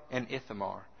 Eleazar and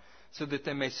Ithamar, so that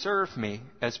they may serve me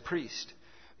as priest.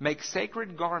 Make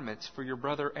sacred garments for your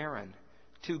brother Aaron,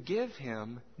 to give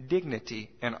him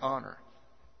dignity and honor.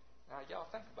 Now, y'all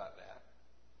think about that.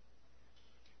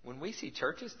 When we see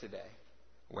churches today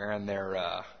wearing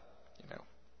their,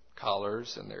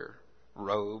 collars and their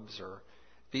robes, or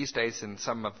these days in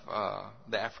some of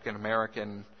the African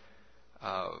American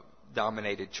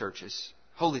dominated churches,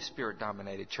 Holy Spirit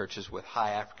dominated churches with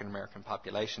high African American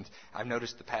populations, I've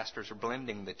noticed the pastors are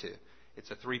blending the two. It's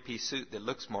a 3-piece suit that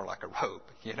looks more like a robe.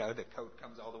 The coat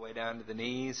comes all the way down to the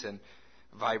knees and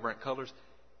vibrant colors.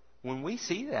 When we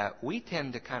see that, we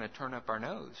tend to kind of turn up our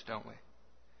nose, don't we?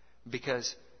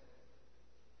 Because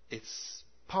it's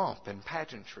pomp and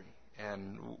pageantry,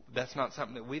 and that's not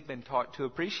something that we've been taught to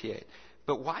appreciate.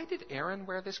 But why did Aaron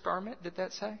wear this garment, did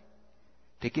that say?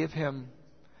 To give him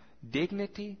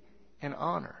dignity and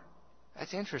honor.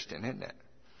 That's interesting, isn't it?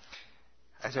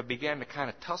 As I began to kind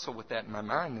of tussle with that in my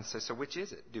mind and say, so which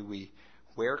is it? Do we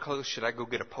wear clothes? Should I go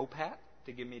get a Pope hat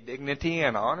to give me dignity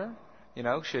and honor? You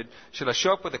know, should I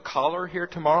show up with a collar here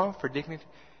tomorrow for dignity?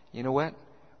 You know what?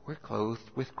 We're clothed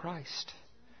with Christ.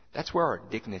 That's where our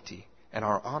dignity and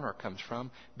our honor comes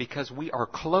from, because we are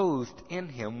clothed in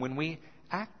Him when we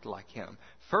act like Him.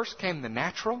 First came the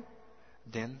natural,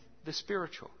 then the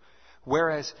spiritual.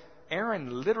 Whereas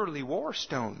Aaron literally wore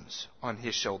stones on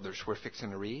his shoulders, we're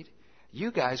fixing to read.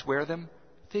 You guys wear them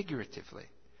figuratively.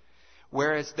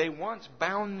 Whereas they once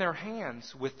bound their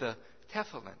hands with the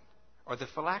tefillin or the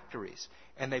phylacteries,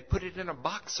 and they put it in a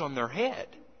box on their head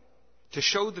to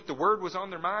show that the Word was on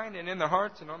their mind and in their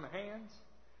hearts and on their hands.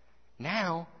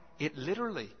 Now, it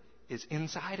literally is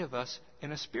inside of us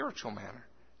in a spiritual manner.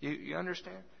 You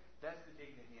understand? That's the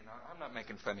dignity. And I'm not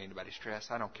making fun of anybody's dress.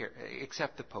 I don't care.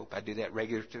 Except the Pope. I do that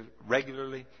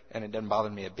regularly, and it doesn't bother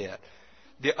me a bit.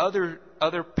 The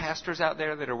other pastors out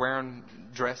there that are wearing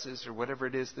dresses or whatever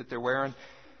it is that they're wearing,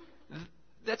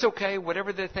 that's okay.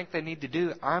 Whatever they think they need to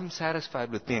do, I'm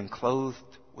satisfied with being clothed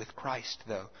with Christ,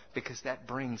 though, because that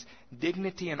brings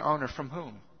dignity and honor from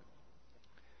whom?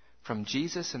 From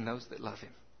Jesus and those that love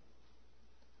Him.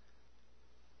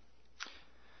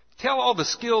 Tell all the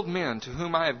skilled men to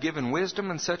whom I have given wisdom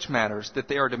in such matters that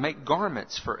they are to make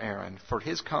garments for Aaron for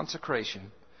his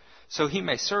consecration, so he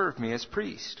may serve me as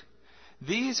priest.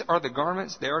 These are the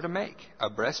garments they are to make: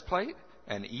 a breastplate,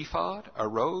 an ephod, a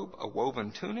robe, a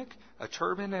woven tunic, a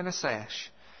turban, and a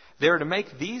sash. They are to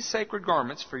make these sacred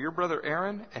garments for your brother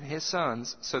Aaron and his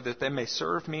sons, so that they may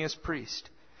serve me as priest.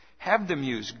 Have them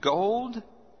use gold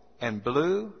and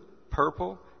blue,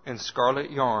 purple, and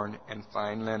scarlet yarn and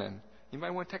fine linen. You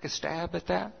might want to take a stab at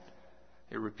that.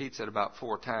 It repeats it about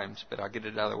 4 times, but I'll get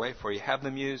it out of the way for you. Have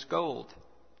them use gold,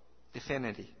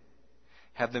 divinity.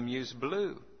 Have them use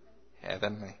blue,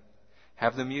 heavenly.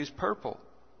 Have them use purple,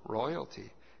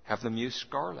 royalty. Have them use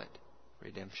scarlet,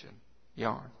 redemption,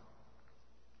 yarn.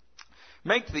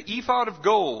 Make the ephod of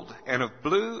gold and of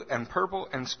blue and purple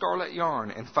and scarlet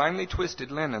yarn and finely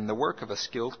twisted linen, the work of a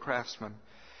skilled craftsman.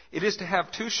 It is to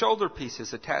have 2 shoulder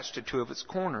pieces attached to 2 of its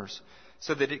corners,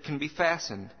 so that it can be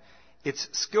fastened. Its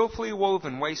skillfully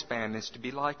woven waistband is to be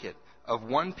like it, of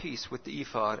 1 piece with the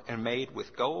ephod, and made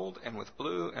with gold and with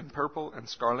blue and purple and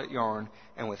scarlet yarn,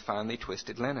 and with finely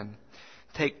twisted linen.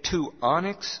 Take 2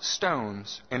 onyx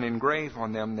stones and engrave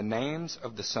on them the names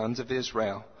of the sons of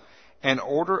Israel, and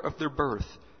order of their birth,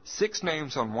 6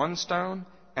 names on 1 stone,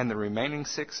 and the remaining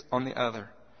 6 on the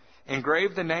other.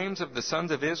 Engrave the names of the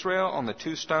sons of Israel on the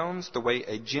 2 stones, the way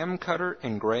a gem cutter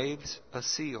engraves a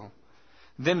seal.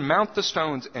 Then mount the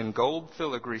stones in gold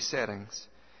filigree settings,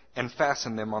 and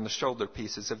fasten them on the shoulder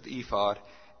pieces of the ephod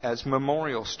as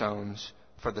memorial stones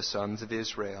for the sons of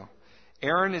Israel.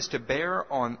 Aaron is to bear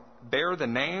the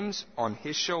names on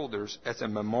his shoulders as a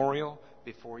memorial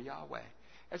before Yahweh.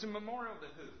 As a memorial to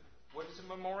who? What is a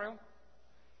memorial?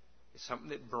 It's something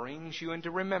that brings you into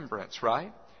remembrance,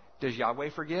 right? Does Yahweh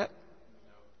forget?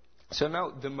 No. So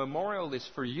no, the memorial is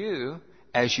for you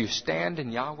as you stand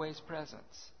in Yahweh's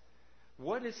presence.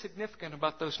 What is significant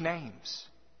about those names?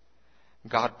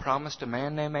 God promised a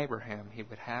man named Abraham he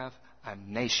would have a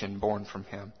nation born from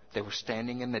him. They were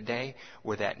standing in the day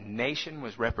where that nation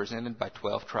was represented by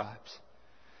 12 tribes.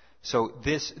 So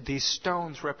these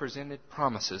stones represented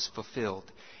promises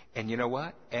fulfilled. And you know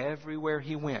what? Everywhere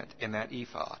he went in that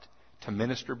ephod to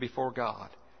minister before God,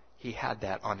 he had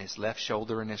that on his left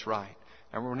shoulder and his right.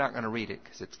 And we're not going to read it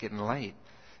because it's getting late.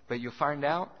 But you'll find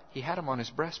out he had them on his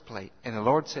breastplate. And the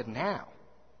Lord said, now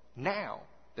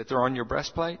that they're on your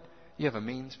breastplate, you have a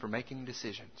means for making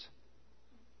decisions.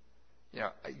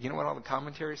 You know what all the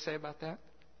commentaries say about that?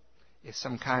 It's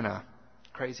some kind of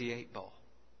crazy 8-ball.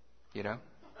 You know?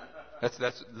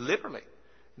 That's literally.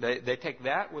 They take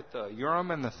that with the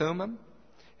Urim and the Thummim,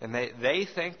 and they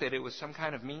think that it was some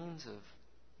kind of means of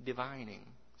divining,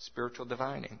 spiritual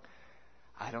divining.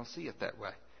 I don't see it that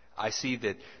way. I see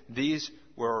that these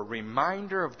were a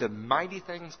reminder of the mighty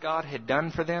things God had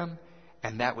done for them,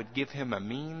 and that would give him a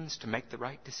means to make the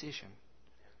right decision.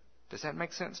 Does that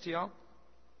make sense to y'all?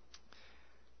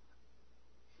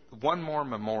 One more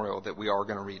memorial that we are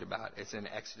going to read about. It's in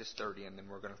Exodus 30, and then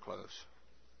we're going to close.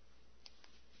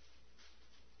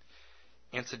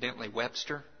 Incidentally,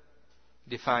 Webster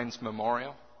defines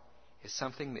memorial as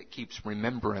something that keeps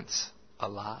remembrance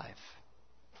alive.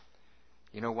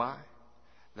 You know why?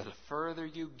 The further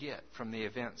you get from the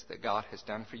events that God has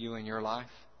done for you in your life,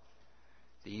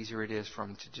 the easier it is for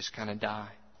them to just kind of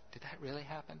die. Did that really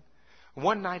happen?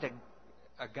 One night,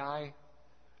 a guy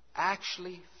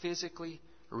actually physically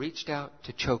reached out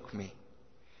to choke me,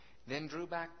 then drew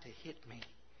back to hit me,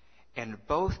 In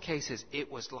both cases, it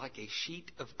was like a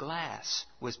sheet of glass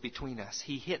was between us.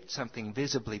 He hit something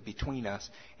visibly between us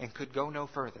and could go no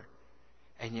further.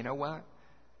 And you know what?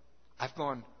 I've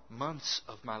gone months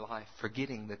of my life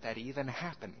forgetting that even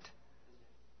happened.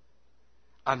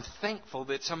 I'm thankful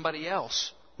that somebody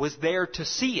else was there to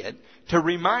see it, to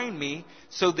remind me,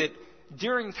 so that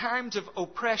during times of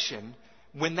oppression,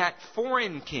 when that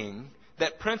foreign king,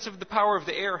 that prince of the power of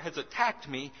the air, has attacked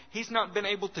me, he's not been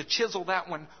able to chisel that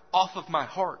one off of my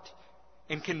heart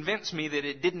and convince me that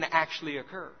it didn't actually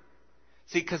occur.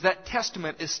 See, because that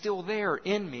testament is still there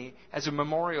in me as a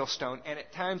memorial stone, and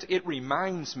at times it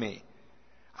reminds me,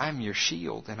 I'm your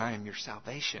shield and I am your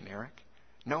salvation, Eric.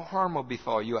 No harm will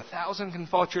befall you. 1,000 can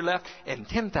fall at your left and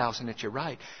 10,000 at your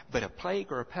right, but a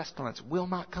plague or a pestilence will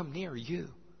not come near you.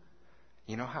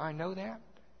 You know how I know that?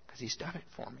 Because He's done it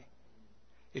for me.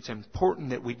 It's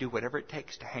important that we do whatever it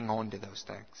takes to hang on to those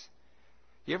things.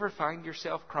 You ever find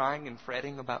yourself crying and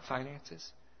fretting about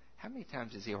finances? How many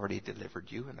times has He already delivered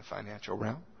you in the financial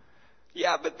realm?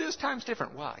 Yeah, but this time's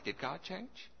different. Why? Did God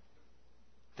change?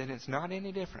 Then it's not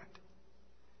any different.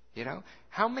 You know?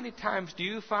 How many times do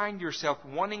you find yourself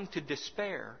wanting to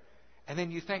despair, and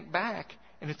then you think back,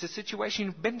 and it's a situation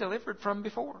you've been delivered from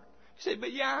before? You say,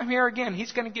 but yeah, I'm here again.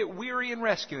 He's going to get weary in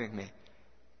rescuing me.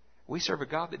 We serve a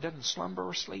God that doesn't slumber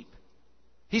or sleep.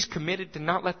 He's committed to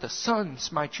not let the sun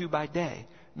smite you by day,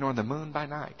 nor the moon by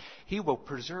night. He will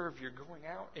preserve your going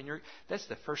out and your... That's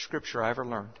the first scripture I ever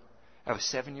learned. I was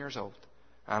 7 years old.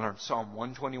 I learned Psalm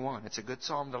 121. It's a good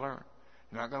psalm to learn.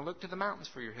 You're not going to look to the mountains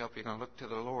for your help. You're going to look to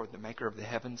the Lord, the maker of the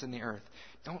heavens and the earth.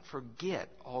 Don't forget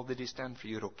all that He's done for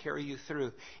you. It'll carry you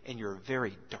through in your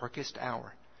very darkest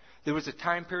hour. There was a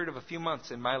time period of a few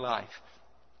months in my life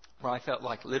where I felt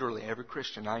like literally every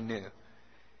Christian I knew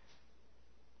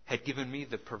had given me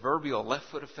the proverbial left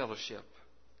foot of fellowship.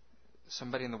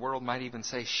 Somebody in the world might even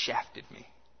say shafted me.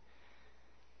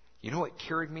 You know what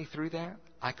carried me through that?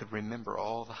 I could remember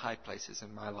all the high places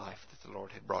in my life that the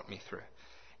Lord had brought me through.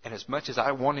 And as much as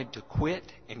I wanted to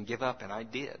quit and give up, and I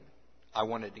did. I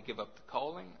wanted to give up the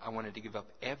calling. I wanted to give up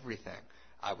everything.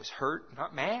 I was hurt,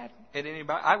 not mad at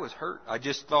anybody. I was hurt. I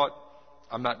just thought,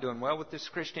 I'm not doing well with this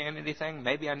Christianity thing.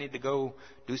 Maybe I need to go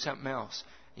do something else.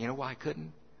 You know why I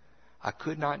couldn't? I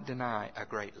could not deny a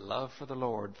great love for the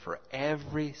Lord for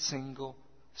every single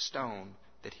stone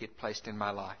that He had placed in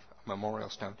my life, a memorial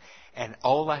stone. And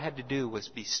all I had to do was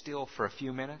be still for a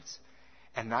few minutes,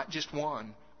 and not just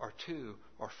one or two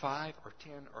or 5 or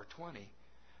 10 or 20,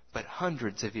 but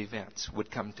hundreds of events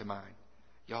would come to mind.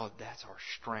 Y'all, that's our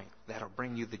strength. That'll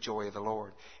bring you the joy of the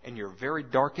Lord. In your very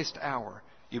darkest hour,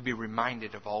 you'll be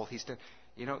reminded of all He's done.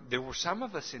 You know, there were some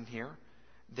of us in here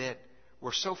that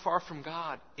were so far from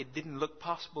God, it didn't look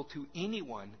possible to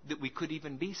anyone that we could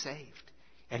even be saved.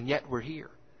 And yet we're here.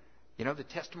 You know, the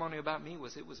testimony about me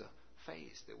was it was a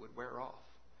phase that would wear off.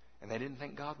 And they didn't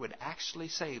think God would actually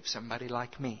save somebody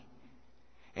like me.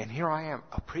 And here I am,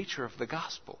 a preacher of the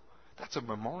gospel. That's a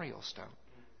memorial stone.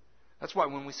 That's why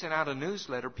when we sent out a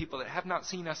newsletter, people that have not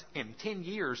seen us in 10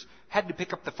 years had to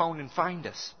pick up the phone and find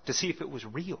us to see if it was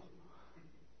real.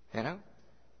 You know?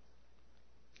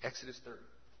 Exodus 30.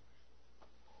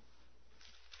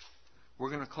 We're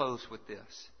going to close with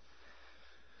this.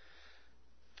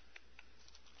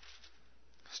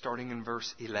 Starting in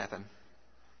verse 11.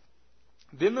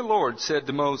 Then the Lord said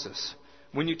to Moses,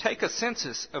 when you take a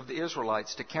census of the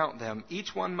Israelites to count them,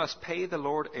 each one must pay the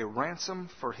Lord a ransom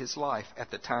for his life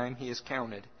at the time he is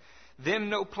counted. Then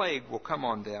no plague will come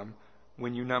on them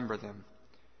when you number them.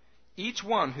 Each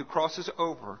one who crosses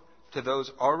over to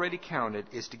those already counted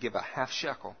is to give a half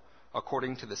shekel,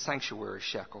 according to the sanctuary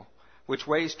shekel, which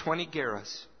weighs 20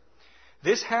 gerahs.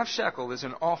 This half shekel is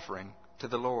an offering to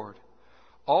the Lord.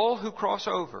 All who cross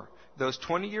over, those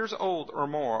 20 years old or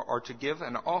more, are to give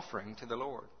an offering to the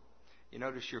Lord. You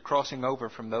notice you're crossing over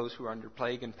from those who are under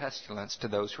plague and pestilence to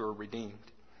those who are redeemed.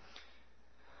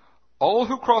 All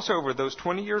who cross over, those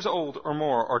 20 years old or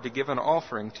more, are to give an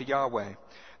offering to Yahweh.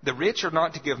 The rich are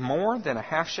not to give more than a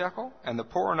half shekel, and the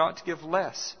poor are not to give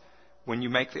less when you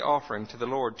make the offering to the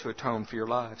Lord to atone for your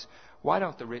lives. Why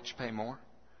don't the rich pay more?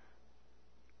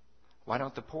 Why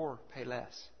don't the poor pay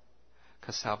less?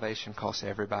 Because salvation costs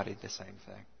everybody the same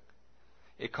thing.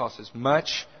 It costs as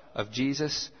much of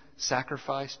Jesus'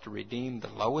 sacrifice to redeem the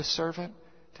lowest servant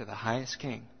to the highest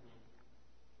king.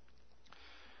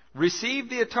 Receive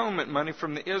the atonement money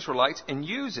from the Israelites and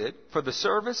use it for the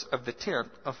service of the tent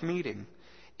of meeting.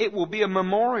 It will be a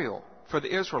memorial for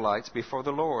the Israelites before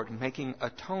the Lord, making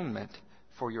atonement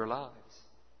for your lives.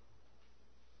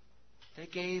 They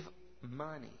gave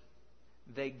money.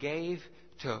 They gave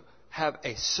to have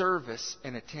a service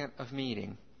in a tent of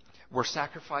meeting. where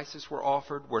sacrifices were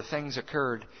offered, where things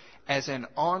occurred, as an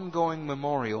ongoing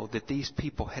memorial that these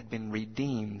people had been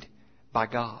redeemed by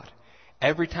God.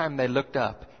 Every time they looked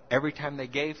up, every time they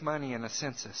gave money in a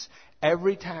census,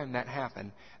 every time that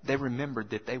happened, they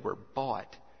remembered that they were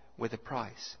bought with a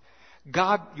price.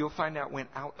 God, you'll find out, went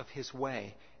out of His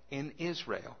way in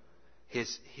Israel,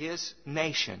 His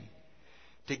nation,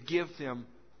 to give them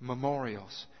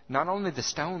memorials. Not only the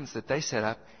stones that they set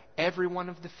up, every one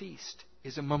of the feast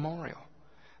is a memorial.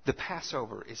 The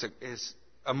Passover is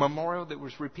a memorial that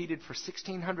was repeated for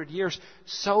 1,600 years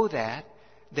so that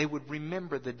they would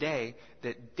remember the day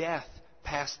that death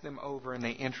passed them over and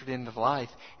they entered into life.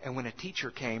 And when a teacher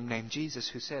came named Jesus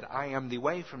who said, "I am the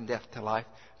way from death to life,"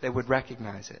 they would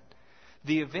recognize it.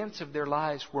 The events of their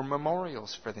lives were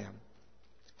memorials for them.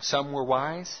 Some were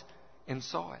wise and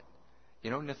saw it.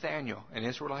 Nathanael, an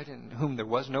Israelite in whom there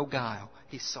was no guile,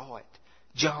 he saw it.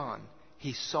 John,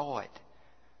 he saw it.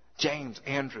 James,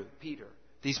 Andrew, Peter,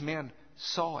 these men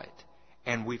saw it.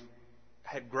 And we've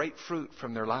had great fruit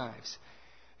from their lives.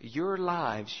 Your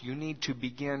lives, you need to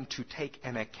begin to take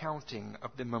an accounting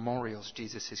of the memorials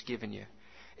Jesus has given you.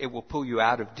 It will pull you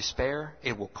out of despair.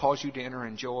 It will cause you to enter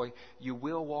in joy. You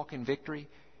will walk in victory.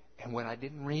 And what I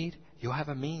didn't read, you'll have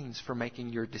a means for making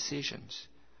your decisions.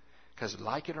 Because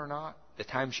like it or not, the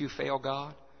times you fail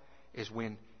God is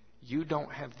when you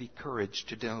don't have the courage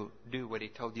to do what He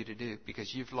told you to do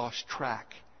because you've lost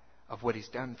track of what He's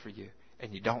done for you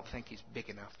and you don't think He's big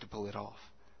enough to pull it off.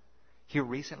 Here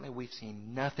recently we've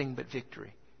seen nothing but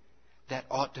victory. That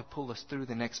ought to pull us through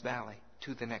the next valley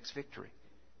to the next victory.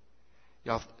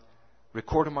 Y'all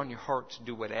record them on your hearts.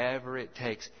 Do whatever it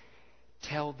takes.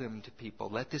 Tell them to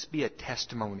people. Let this be a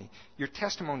testimony. Your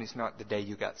testimony is not the day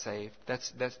you got saved.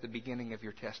 That's the beginning of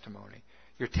your testimony.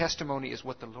 Your testimony is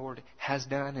what the Lord has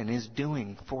done and is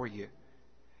doing for you.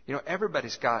 Everybody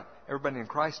in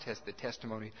Christ has the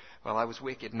testimony, "Well, I was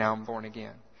wicked, now I'm born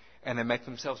again." And they make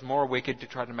themselves more wicked to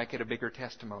try to make it a bigger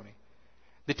testimony.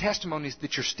 The testimony is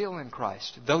that you're still in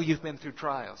Christ, though you've been through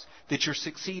trials, that you're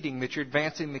succeeding, that you're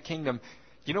advancing the kingdom.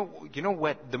 You know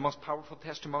what the most powerful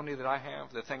testimony that I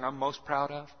have, the thing I'm most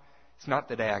proud of? It's not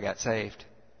the day I got saved.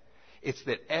 It's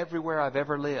that everywhere I've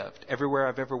ever lived, everywhere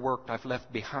I've ever worked, I've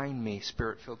left behind me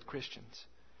Spirit-filled Christians.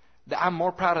 I'm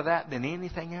more proud of that than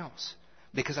anything else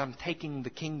because I'm taking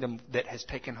the kingdom that has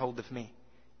taken hold of me.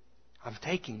 I'm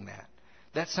taking that.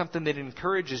 That's something that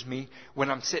encourages me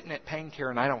when I'm sitting at Pain Care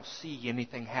and I don't see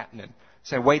anything happening.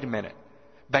 Say, wait a minute.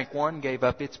 Bank One gave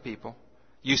up its people.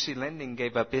 UC Lending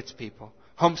gave up its people.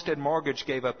 Homestead Mortgage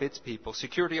gave up its people.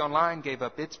 Security Online gave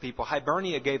up its people.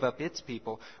 Hibernia gave up its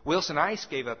people. Wilson Ice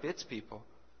gave up its people.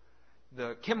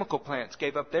 The chemical plants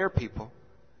gave up their people.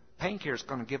 Pain Care is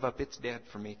going to give up its dead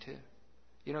for me too.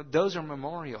 Those are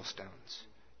memorial stones.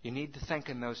 You need to think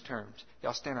in those terms.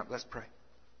 Y'all stand up. Let's pray.